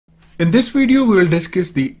In this video, we will discuss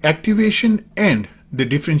the activation and the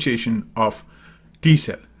differentiation of T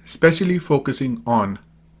cell, especially focusing on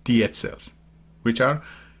Th cells, which are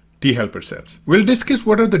T helper cells. We'll discuss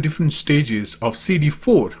what are the different stages of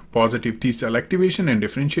CD4 positive T cell activation and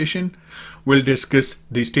differentiation. We'll discuss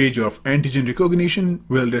the stage of antigen recognition.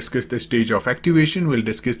 We'll discuss the stage of activation. We'll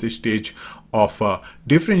discuss the stage of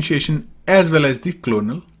differentiation as well as the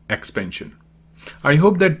clonal expansion. I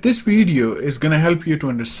hope that this video is going to help you to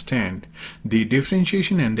understand the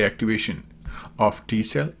differentiation and the activation of T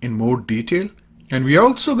cell in more detail. And we are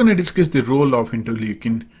also going to discuss the role of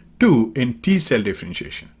interleukin 2 in T cell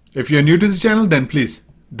differentiation. If you're new to this channel, then please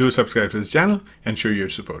do subscribe to this channel and show your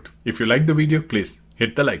support. If you like the video, please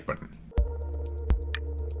hit the like button.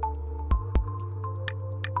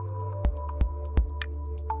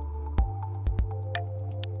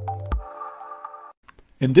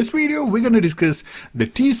 In this video, we're going to discuss the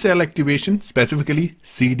T cell activation, specifically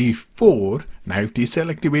CD4 naive T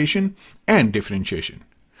cell activation and differentiation.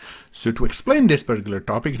 So to explain this particular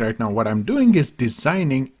topic right now, what I'm doing is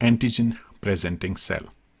designing antigen presenting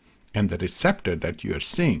cell. And the receptor that you are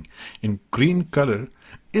seeing in green color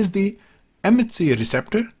is the MHC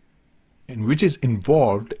receptor, and which is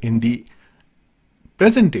involved in the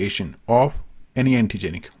presentation of any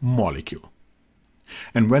antigenic molecule.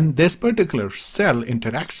 And when this particular cell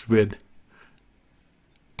interacts with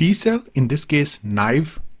T cell, in this case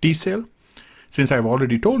naive T cell, since I've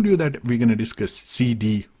already told you that we're going to discuss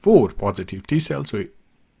CD4 positive T cell,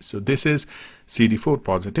 so this is CD4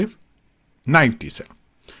 positive naive T cell.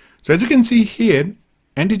 So as you can see here,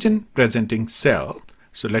 antigen presenting cell,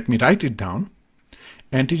 so let me write it down,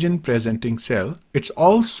 antigen presenting cell, it's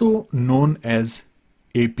also known as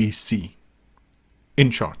APC in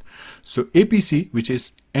short. So APC, which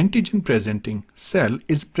is antigen presenting cell,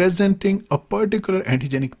 is presenting a particular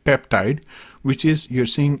antigenic peptide, which is you're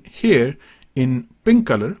seeing here in pink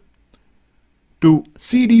color, to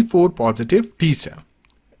CD4 positive T cell.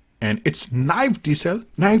 And it's naive T cell.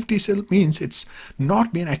 Naive T cell means it's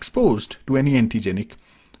not been exposed to any antigenic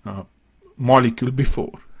molecule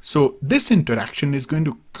before. So this interaction is going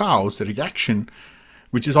to cause a reaction,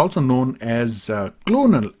 which is also known as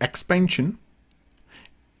clonal expansion.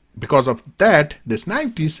 Because of that, this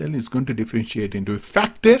naive T cell is going to differentiate into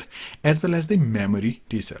effector as well as the memory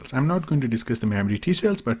T cells. I'm not going to discuss the memory T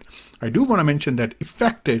cells, but I do want to mention that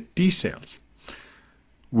effector T cells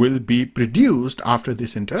will be produced after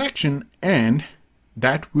this interaction, and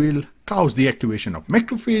that will cause the activation of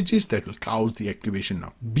macrophages, that will cause the activation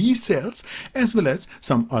of B cells as well as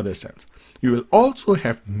some other cells. You will also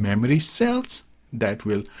have memory cells that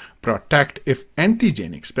will protect if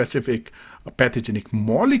antigenic specific pathogenic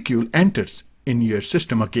molecule enters in your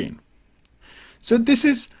system again. So this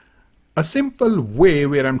is a simple way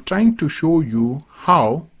where I'm trying to show you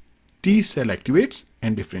how T cell activates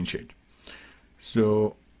and differentiates.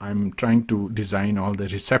 So I'm trying to design all the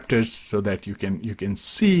receptors so that you can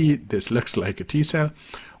see this looks like a T cell.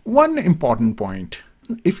 One important point,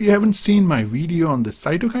 if you haven't seen my video on the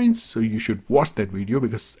cytokines, so you should watch that video,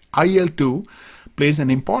 because IL-2 plays an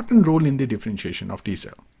important role in the differentiation of T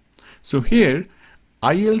cell. So here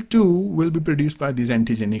IL-2 will be produced by these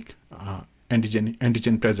antigen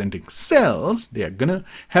presenting cells. They are gonna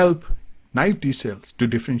help naive T cells to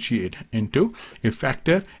differentiate into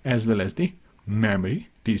effector as well as the memory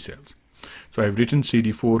T cells. So I've written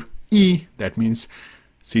CD4E, that means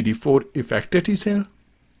CD4 effector T cell,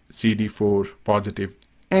 CD4 positive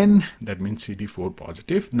N, that means CD4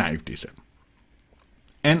 positive naive T cell.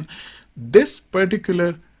 And this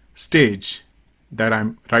particular stage that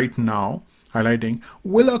I'm right now highlighting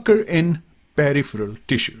will occur in peripheral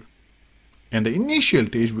tissue. And the initial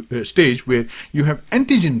stage where you have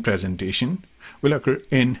antigen presentation will occur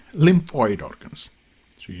in lymphoid organs.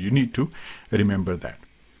 So you need to remember that.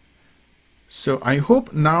 So I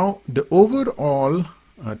hope now the overall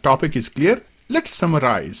topic is clear. Let's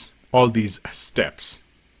summarize all these steps.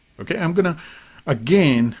 Okay, I'm gonna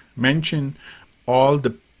again mention all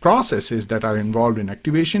the processes that are involved in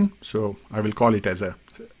activation. So I will call it as a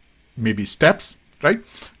maybe steps, right?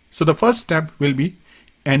 So the first step will be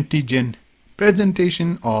antigen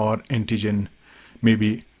presentation, or antigen,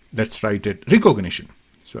 maybe let's write it recognition.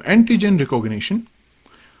 So antigen recognition,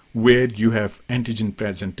 where you have antigen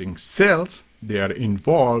presenting cells, they are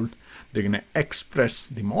involved, they're going to express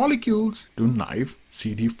the molecules to naive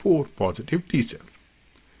CD4 positive T cells.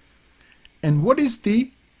 And what is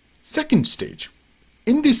the second stage?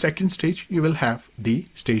 In the second stage, you will have the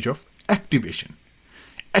stage of activation.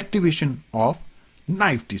 Activation of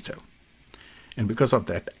naive T cell. And because of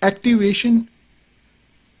that activation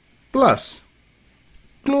plus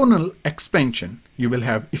clonal expansion, you will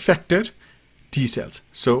have effector T cells.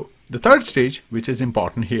 So the third stage, which is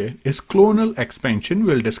important here, is clonal expansion.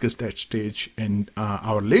 We'll discuss that stage in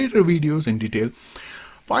our later videos in detail.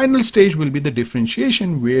 Final stage will be the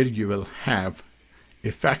differentiation, where you will have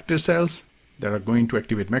effector cells that are going to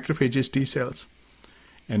activate macrophages, T cells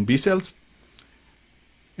and B cells,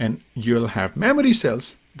 and you'll have memory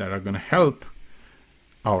cells that are going to help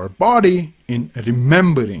our body in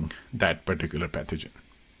remembering that particular pathogen.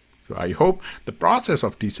 So I hope the process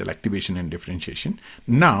of T cell activation and differentiation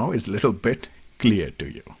now is a little bit clear to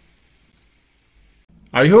you.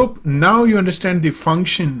 I hope now you understand the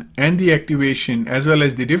function and the activation as well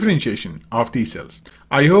as the differentiation of T cells.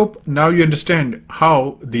 I hope now you understand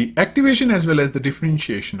how the activation as well as the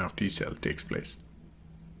differentiation of T cell takes place.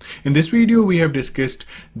 In this video, we have discussed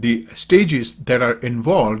the stages that are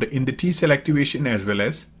involved in the T cell activation as well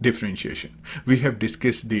as differentiation. We have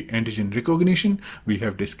discussed the antigen recognition, we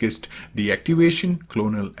have discussed the activation,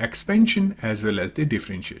 clonal expansion, as well as the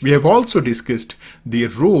differentiation. We have also discussed the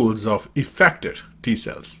roles of effector T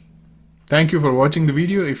cells. Thank you for watching the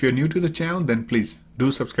video. If you're new to the channel, then please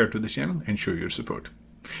do subscribe to the channel and show your support.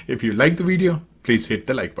 If you like the video, please hit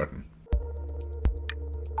the like button.